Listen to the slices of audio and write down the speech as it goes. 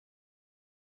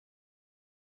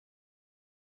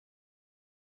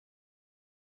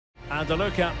And a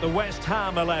look at the West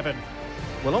Ham 11.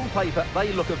 Well, on paper,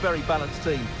 they look a very balanced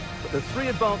team. But the three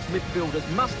advanced midfielders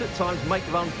must at times make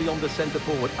runs beyond the centre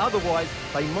forward. Otherwise,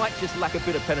 they might just lack a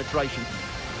bit of penetration.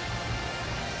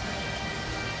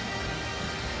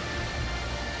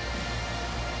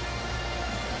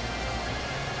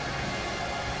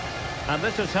 And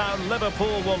this is how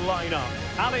Liverpool will line up.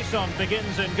 Alisson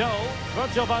begins in goal.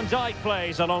 Virgil van Dijk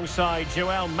plays alongside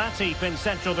Joel Matip in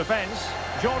central defence.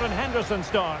 Jordan Henderson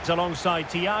starts alongside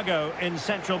Thiago in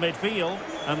central midfield.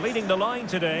 And leading the line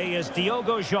today is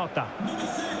Diogo Jota. Number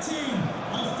 13,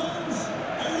 Alphonse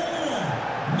Herrera.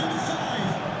 Number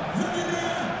 5,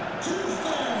 Vladimir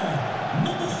Truffert.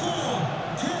 Number 4,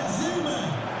 Kurt Zouma.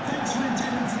 Thanks for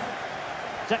attendance.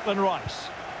 Declan Rice.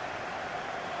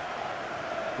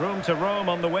 Room to roam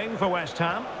on the wing for West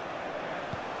Ham.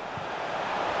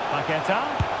 Paqueta.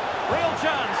 Real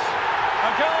chance.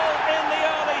 A goal in the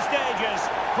early stages.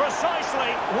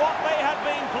 Precisely what they had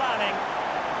been planning.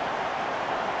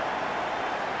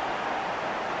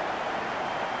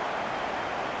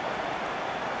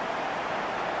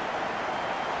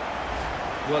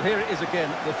 Well, here it is again.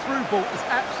 The through ball is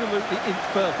absolutely inch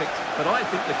perfect, but I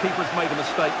think the keeper's made a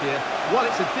mistake here. While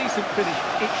it's a decent finish,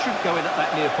 it should go in at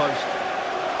that near post.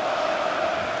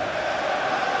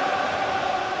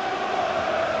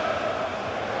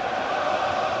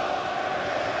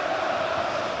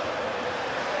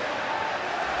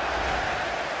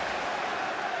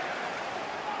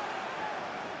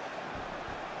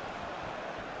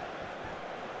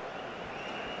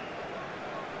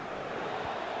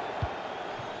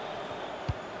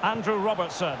 Andrew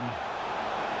Robertson.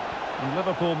 And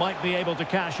Liverpool might be able to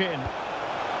cash in.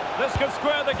 This could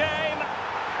square the game.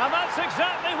 And that's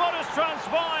exactly what has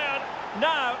transpired.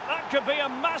 Now, that could be a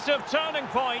massive turning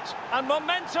point, and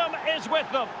momentum is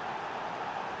with them.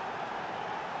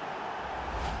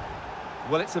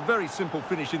 Well, it's a very simple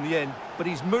finish in the end, but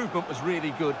his movement was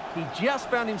really good. He just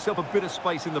found himself a bit of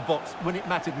space in the box when it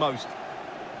mattered most.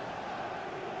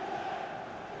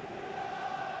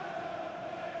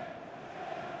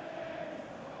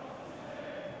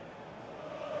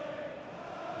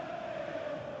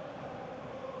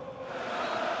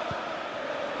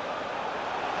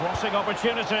 Crossing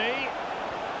opportunity.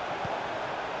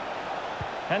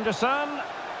 Henderson.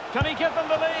 Can he give them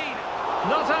the lead?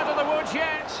 Not out of the woods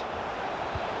yet.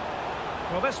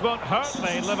 Well, this won't hurt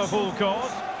the Liverpool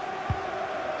cause.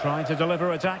 Trying to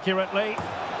deliver it accurately.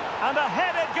 And a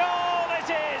headed goal it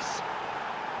is.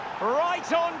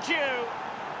 Right on cue.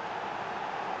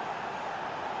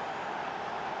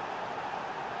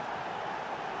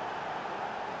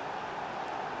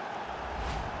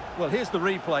 Well, here's the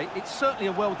replay. It's certainly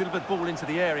a well-delivered ball into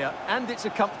the area, and it's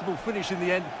a comfortable finish in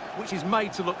the end, which is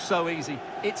made to look so easy.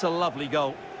 It's a lovely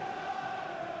goal.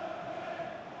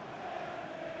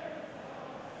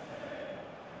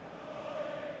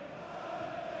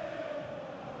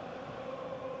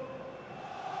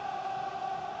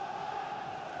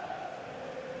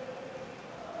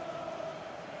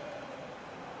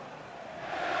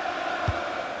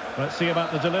 Let's see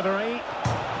about the delivery.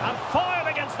 And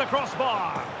fired against the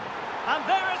crossbar. And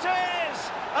there it is!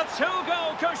 A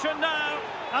two-goal cushion now.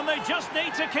 And they just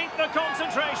need to keep the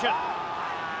concentration.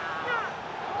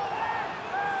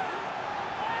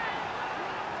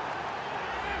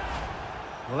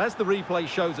 Well, as the replay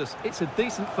shows us, it's a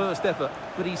decent first effort,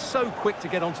 but he's so quick to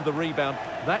get onto the rebound.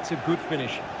 That's a good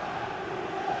finish.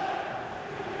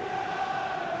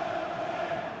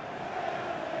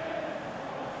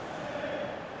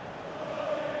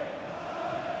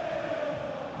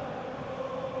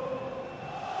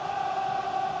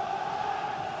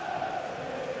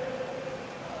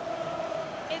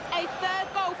 A third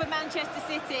goal for Manchester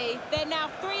City. They're now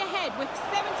 3 ahead with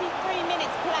 73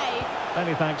 minutes played.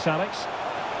 Many thanks, Alex.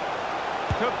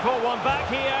 Could pull one back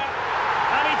here.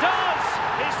 And he does!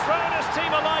 He's thrown his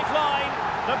team a lifeline.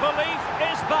 The belief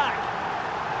is back.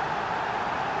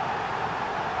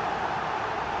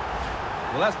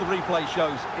 Well, as the replay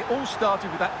shows, it all started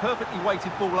with that perfectly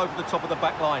weighted ball over the top of the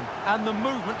back line. And the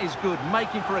movement is good,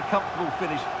 making for a comfortable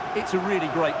finish. It's a really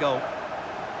great goal.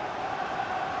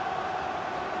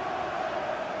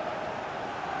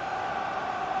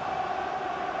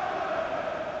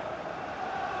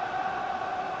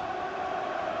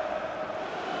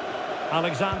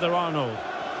 Alexander-Arnold.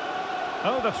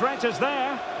 Oh, the threat is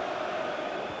there.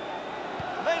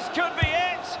 This could be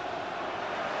it.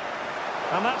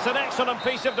 And that's an excellent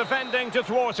piece of defending to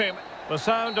thwart him. The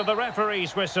sound of the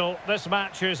referee's whistle. This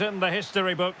match is in the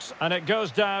history books, and it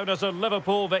goes down as a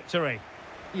Liverpool victory.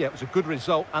 Yeah, it was a good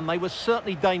result, and they were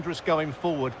certainly dangerous going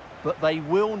forward, but they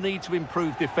will need to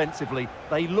improve defensively.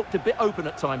 They looked a bit open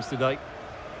at times today.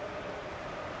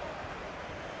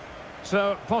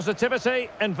 So, positivity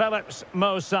envelops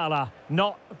Mo Salah.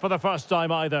 Not for the first time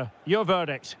either. Your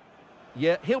verdict?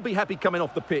 Yeah, he'll be happy coming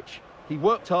off the pitch. He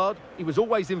worked hard, he was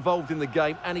always involved in the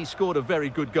game, and he scored a very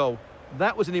good goal.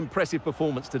 That was an impressive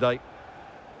performance today.